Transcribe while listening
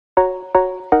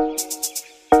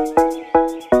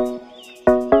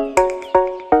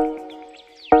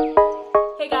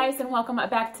welcome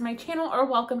back to my channel, or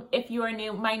welcome if you are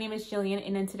new. My name is Jillian,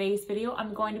 and in today's video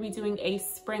I'm going to be doing a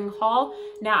spring haul.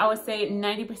 Now I would say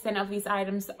 90% of these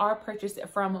items are purchased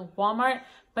from Walmart,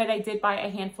 but I did buy a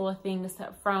handful of things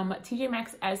from TJ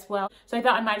Maxx as well. So I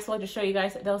thought I might as well just show you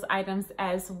guys those items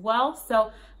as well.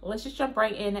 So let's just jump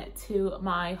right into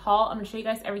my haul. I'm gonna show you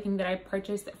guys everything that I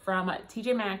purchased from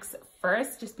TJ Maxx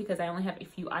first, just because I only have a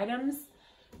few items.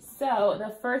 So the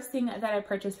first thing that I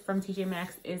purchased from TJ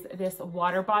Maxx is this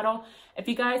water bottle. If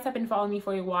you guys have been following me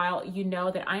for a while, you know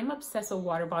that I'm obsessed with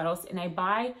water bottles and I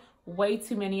buy way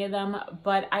too many of them,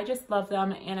 but I just love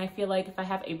them. And I feel like if I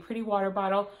have a pretty water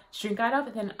bottle to drink out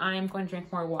of, then I'm going to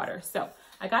drink more water. So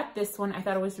I got this one. I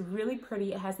thought it was really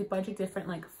pretty. It has a bunch of different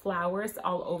like flowers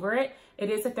all over it. It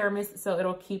is a thermos, so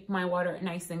it'll keep my water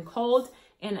nice and cold.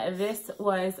 And this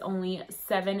was only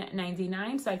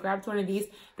 $7.99, so I grabbed one of these.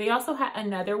 They also had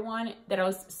another one that I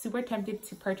was super tempted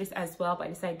to purchase as well, but I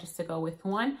decided just to go with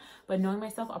one. But knowing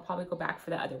myself, I'll probably go back for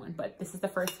the other one. But this is the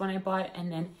first one I bought,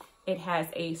 and then it has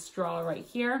a straw right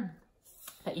here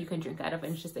that you can drink out of,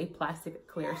 and it's just a plastic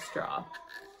clear straw.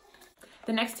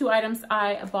 The next two items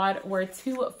I bought were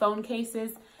two phone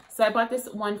cases. So I bought this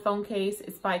one phone case.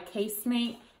 It's by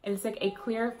Casemate. And it's like a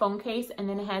clear phone case, and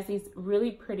then it has these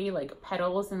really pretty like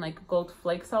petals and like gold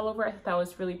flakes all over it. That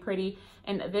was really pretty.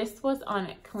 And this was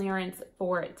on clearance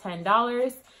for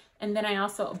 $10. And then I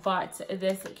also bought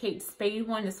this Kate Spade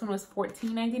one. This one was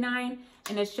 $14.99,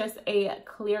 and it's just a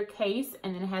clear case,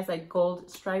 and then it has like gold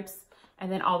stripes.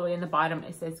 And then all the way in the bottom,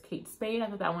 it says Kate Spade. I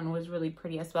thought that one was really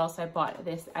pretty as well, so I bought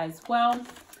this as well.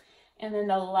 And then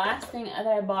the last thing that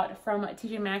I bought from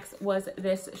TJ Maxx was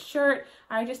this shirt.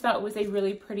 I just thought it was a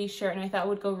really pretty shirt, and I thought it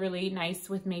would go really nice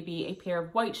with maybe a pair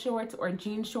of white shorts or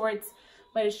jean shorts.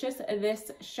 But it's just this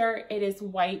shirt. It is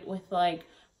white with like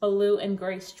blue and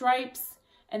gray stripes.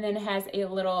 And then it has a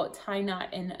little tie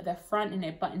knot in the front, and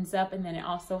it buttons up. And then it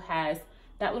also has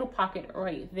that little pocket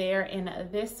right there.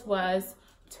 And this was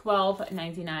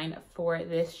 $12.99 for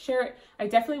this shirt. I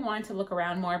definitely wanted to look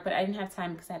around more, but I didn't have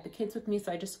time because I had the kids with me, so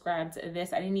I just grabbed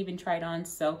this. I didn't even try it on,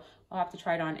 so I'll have to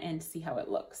try it on and see how it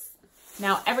looks.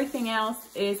 Now everything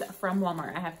else is from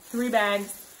Walmart. I have 3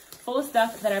 bags full of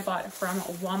stuff that I bought from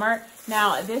Walmart.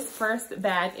 Now this first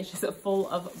bag is just full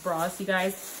of bras, you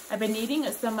guys. I've been needing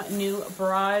some new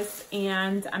bras,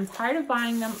 and I'm tired of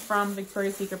buying them from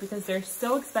Victoria's Secret because they're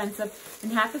so expensive,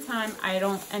 and half the time I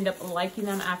don't end up liking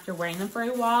them after wearing them for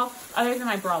a while, other than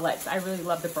my bralettes. I really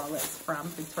love the bralettes from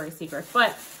Victoria's Secret,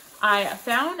 but I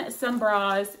found some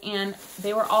bras and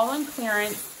they were all on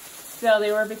clearance, so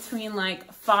they were between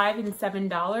like $5 and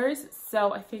 $7.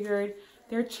 So I figured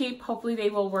they're cheap. Hopefully they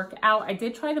will work out. I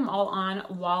did try them all on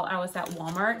while I was at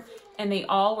Walmart, and they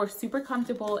all were super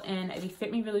comfortable and they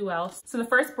fit me really well. So the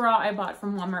first bra I bought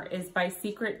from Walmart is by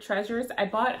Secret Treasures. I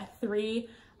bought 3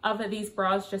 of these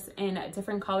bras just in a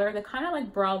different color. They're kind of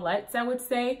like bralettes, I would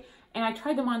say. And I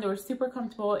tried them on. They were super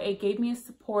comfortable. It gave me a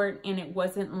support, and it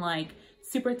wasn't like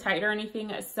super tight or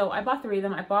anything. So I bought 3 of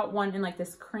them. I bought one in like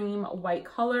this cream white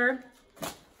color,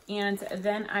 and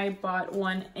then I bought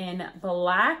one in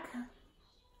black.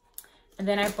 And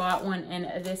then I bought one in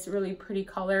this really pretty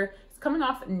color. It's coming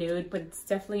off nude, but it's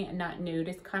definitely not nude.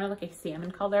 It's kind of like a salmon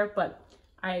color, but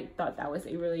I thought that was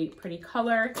a really pretty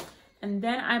color. And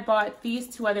then I bought these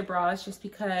 2 other bras just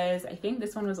because I think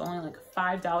this one was only like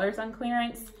 $5 on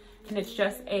clearance. And it's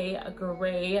just a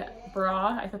gray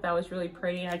bra. I thought that was really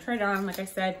pretty. And I tried it on, like I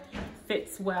said,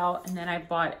 fits well. And then I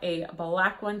bought a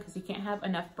black one because you can't have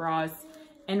enough bras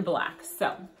in black.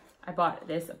 So I bought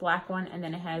this black one, and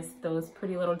then it has those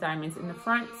pretty little diamonds in the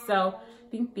front. So I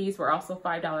think these were also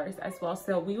 $5 as well.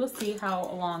 So we will see how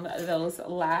long those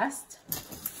last.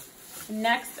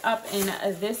 Next up in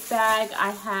this bag, I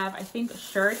have, I think,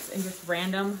 shirts and just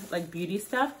random like beauty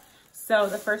stuff. So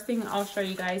the first thing I'll show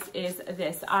you guys is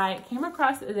this. I came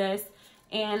across this,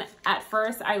 and at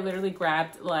first I literally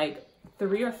grabbed like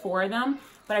 3 or 4 of them,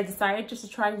 but I decided just to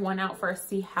try one out first,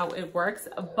 see how it works.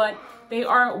 But they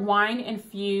are wine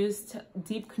infused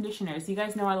deep conditioners. You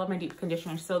guys know I love my deep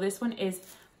conditioners. So this one is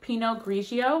Pinot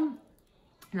Grigio. I don't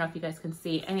know if you guys can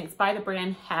see, and it's by the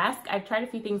brand Hask. I've tried a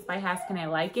few things by Hask and I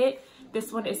like it.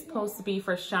 This one is supposed to be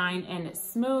for shine and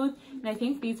smooth, and I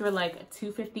think these were like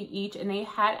 $2.50 each, and they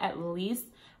had at least,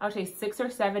 I would say, 6 or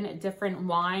 7 different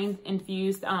wine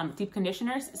infused deep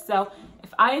conditioners. So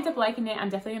if I end up liking it, I'm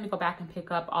definitely gonna go back and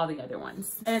pick up all the other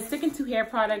ones. And sticking to hair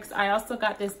products, I also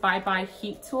got this Bye Bye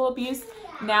Heat Tool Abuse.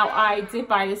 Now I did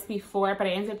buy this before, but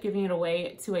I ended up giving it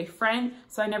away to a friend,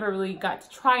 so I never really got to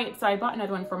try it. So I bought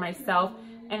another one for myself,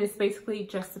 and it's basically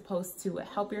just supposed to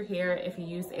help your hair if you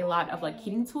use a lot of like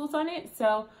heating tools on it.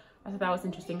 So I thought that was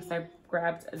interesting, so I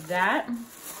grabbed that.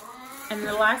 And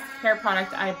the last hair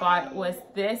product I bought was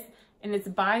this, and it's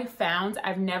by Found.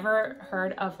 I've never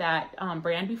heard of that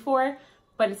brand before,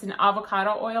 but it's an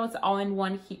avocado oil. It's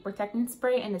all-in-one heat protectant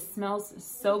spray, and it smells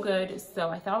so good. So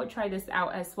I thought I would try this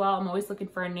out as well. I'm always looking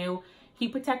for a new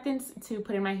heat protectants to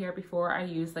put in my hair before I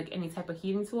use like any type of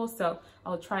heating tool. So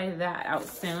I'll try that out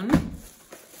soon.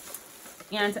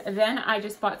 And then I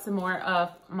just bought some more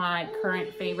of my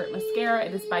current favorite mascara.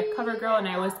 It is by CoverGirl, and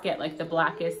I always get like the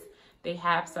blackest they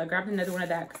have. So I grabbed another one of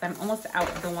that because I'm almost out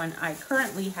of the one I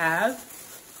currently have.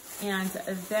 And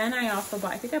then I also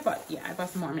bought, I bought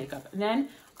some more makeup. And then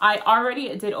I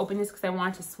already did open this because I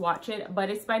wanted to swatch it, but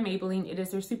it's by Maybelline. It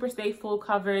is their Super Stay Full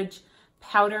Coverage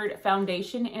Powdered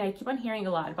Foundation. And I keep on hearing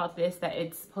a lot about this, that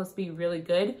it's supposed to be really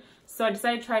good. So I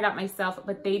decided to try it out myself,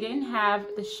 but they didn't have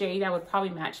the shade that would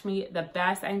probably match me the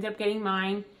best. I ended up getting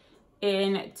mine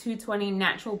in 220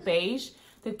 Natural Beige.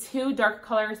 The two dark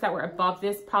colors that were above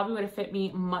this probably would have fit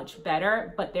me much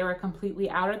better, but they were completely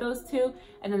out of those two.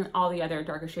 And then all the other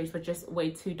darker shades were just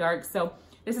way too dark. So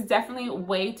this is definitely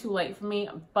way too light for me,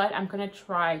 but I'm gonna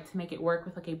try to make it work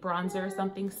with like a bronzer or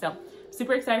something. So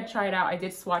super excited to try it out. I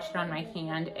did swatch it on my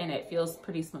hand and it feels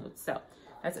pretty smooth. So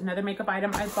that's another makeup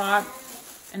item I bought.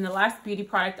 And the last beauty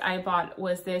product I bought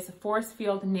was this Force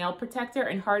Field Nail Protector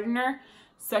and Hardener.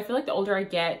 So I feel like the older I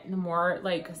get, the more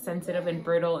like sensitive and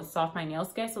brittle and soft my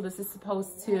nails get. So this is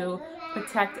supposed to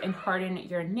protect and harden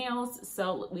your nails.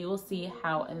 So we will see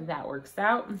how that works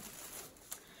out. And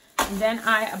then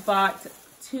I bought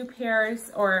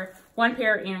one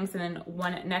pair of earrings and then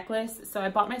one necklace. So I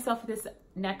bought myself this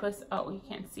necklace. Oh, you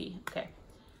can't see. Okay.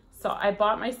 So I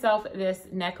bought myself this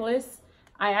necklace.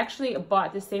 I actually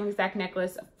bought the same exact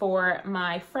necklace for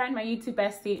my friend, my YouTube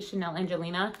bestie, Chanel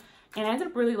Angelina. And I ended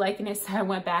up really liking it, so I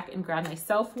went back and grabbed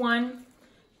myself one.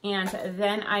 And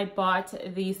then I bought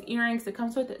these earrings. It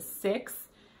comes with 6,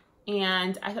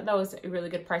 and I thought that was a really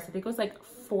good price. I think it was like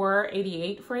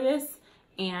 $4.88 for this.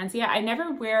 And yeah, I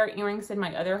never wear earrings in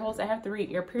my other holes. I have 3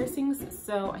 ear piercings,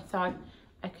 so I thought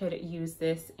I could use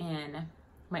this in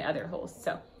my other holes.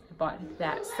 So I bought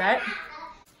that set.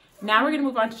 Now we're gonna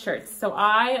move on to shirts. So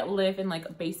I live in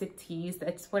like basic tees.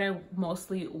 That's what I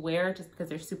mostly wear just because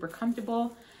they're super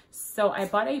comfortable. So I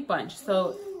bought a bunch.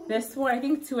 So this one, I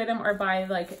think 2 of them are by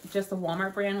like just the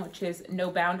Walmart brand, which is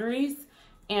No Boundaries.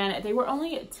 And they were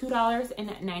only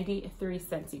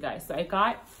 $2.93, you guys. So I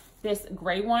got this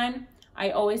gray one.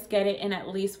 I always get it in at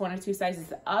least 1 or 2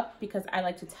 sizes up because I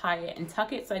like to tie it and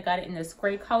tuck it. So I got it in this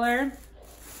gray color.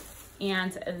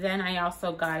 And then I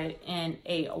also got it in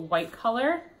a white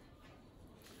color.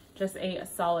 Just a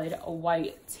solid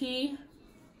white tee.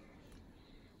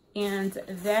 And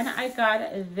then I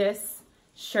got this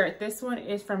shirt. This one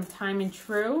is from Time and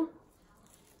True.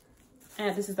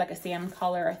 And this is like a salmon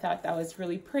color. I thought that was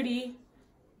really pretty.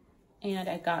 And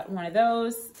I got one of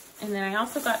those. And then I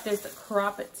also got this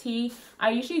crop tee.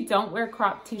 I usually don't wear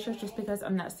crop t-shirts just because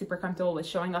I'm not super comfortable with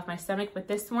showing off my stomach. But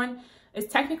this one is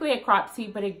technically a crop tee,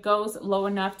 but it goes low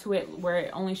enough to it where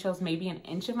it only shows maybe 1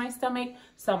 inch of my stomach.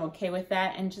 So I'm okay with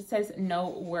that. And it just says no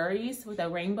worries with a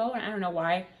rainbow. And I don't know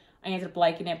why I ended up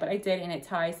liking it, but I did, and it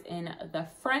ties in the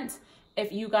front.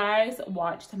 If you guys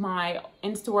watched my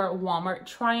in-store Walmart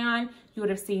try-on, you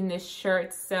would have seen this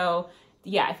shirt. So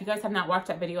yeah, if you guys have not watched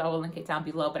that video, I will link it down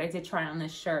below, but I did try on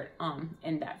this shirt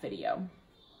in that video.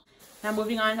 Now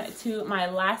moving on to my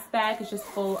last bag. It's just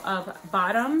full of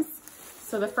bottoms.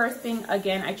 So the first thing,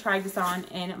 again, I tried this on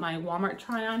in my Walmart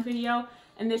try-on video,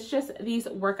 and it's just these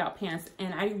workout pants,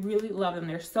 and I really love them.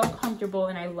 They're so comfortable,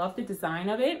 and I love the design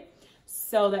of it.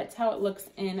 So that's how it looks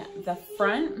in the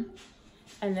front,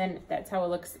 and then that's how it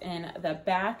looks in the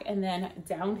back. And then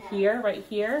down here, right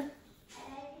here,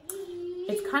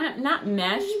 it's kind of not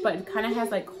mesh, but it kind of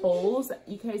has like holes.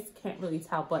 You guys can't really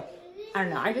tell, but I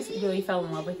don't know. I just really fell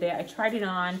in love with it. I tried it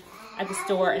on at the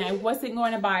store, and I wasn't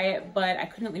going to buy it, but I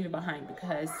couldn't leave it behind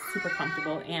because it's super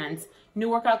comfortable, and new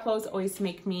workout clothes always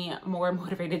make me more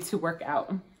motivated to work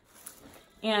out.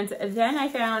 And then I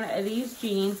found these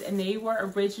jeans, and they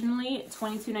were originally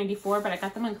 $22.94, but I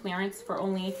got them on clearance for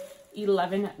only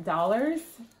 $11.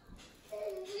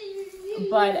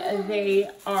 But they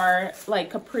are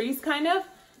like capris kind of,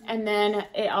 and then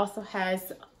it also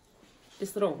has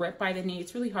this little rip by the knee.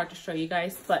 It's really hard to show you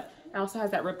guys, but it also has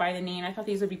that rip by the knee, and I thought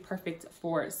these would be perfect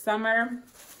for summer.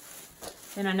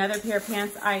 Then another pair of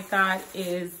pants I got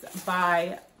is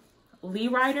by Lee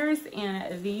Riders,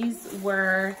 and these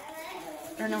were,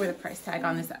 I don't know where the price tag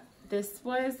on this. This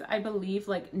was, I believe,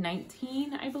 like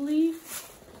 $19, I believe.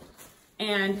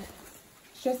 And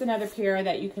it's just another pair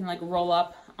that you can like roll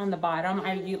up on the bottom.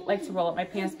 I like to roll up my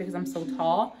pants because I'm so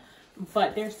tall.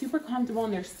 but they're super comfortable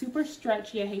and they're super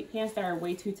stretchy. I hate pants that are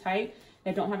way too tight,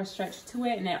 that don't have a stretch to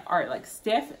it and that are like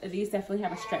stiff. These definitely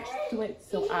have a stretch to it,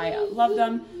 so I love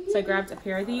them. So I grabbed a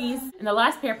pair of these. And the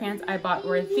last pair of pants I bought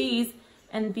were these,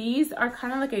 and these are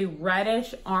kind of like a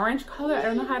reddish orange color. I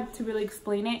don't know how to really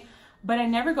explain it, but I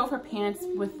never go for pants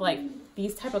with like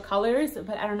these type of colors,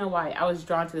 but I don't know why I was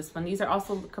drawn to this one. These are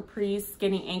also capris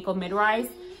skinny ankle mid-rise,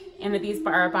 and these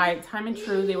are by Time and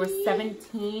True. They were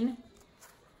 17,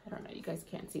 I don't know, you guys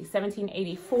can't see,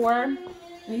 $17.84.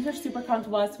 And these are super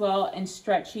comfortable as well and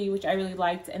stretchy, which I really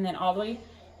liked. And then all the way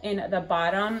in the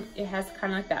bottom, it has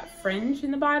kind of like that fringe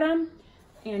in the bottom.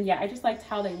 And yeah, I just liked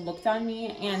how they looked on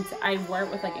me, and I wore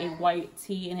it with like a white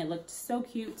tee and it looked so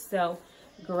cute. So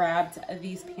grabbed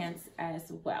these pants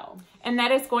as well. And that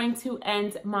is going to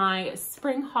end my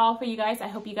spring haul for you guys. I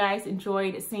hope you guys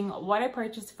enjoyed seeing what I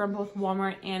purchased from both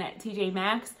Walmart and TJ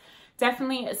Maxx.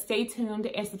 Definitely stay tuned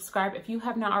and subscribe if you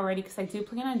have not already, because I do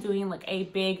plan on doing like a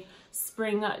big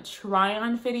spring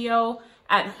try-on video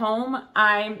at home.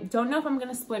 I don't know if I'm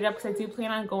gonna split it up, because I do plan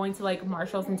on going to like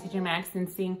Marshall's and TJ Maxx and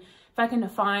seeing if I can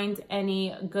find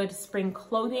any good spring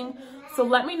clothing. So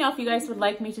let me know if you guys would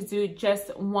like me to do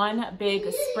just one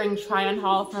big spring try-on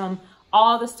haul from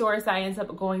all the stores that I end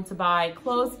up going to buy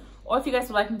clothes, or if you guys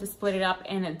would like me to split it up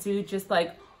and do just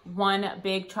like one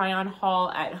big try-on haul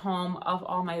at home of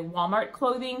all my Walmart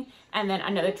clothing, and then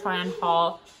another try-on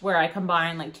haul where I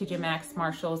combine like TJ Maxx,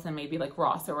 Marshalls, and maybe like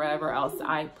Ross or wherever else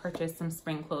I purchased some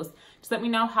spring clothes. Just let me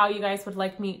know how you guys would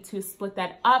like me to split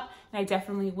that up, and I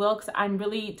definitely will, because I'm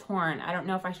really torn. I don't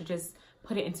know if I should just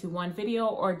put it into one video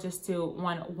or just do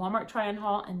one Walmart try-on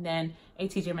haul and then a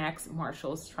TJ Maxx,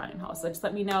 Marshalls try-on haul. So just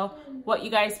let me know what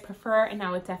you guys prefer, and I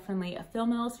would definitely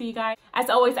film those for you guys. As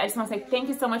always, I just want to say thank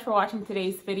you so much for watching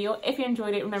today's video. If you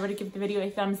enjoyed it, remember to give the video a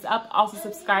thumbs up. Also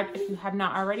subscribe if you have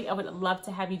not already. I would love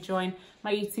to have you join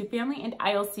my YouTube family, and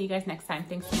I'll see you guys next time.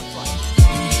 Thanks so much for watching.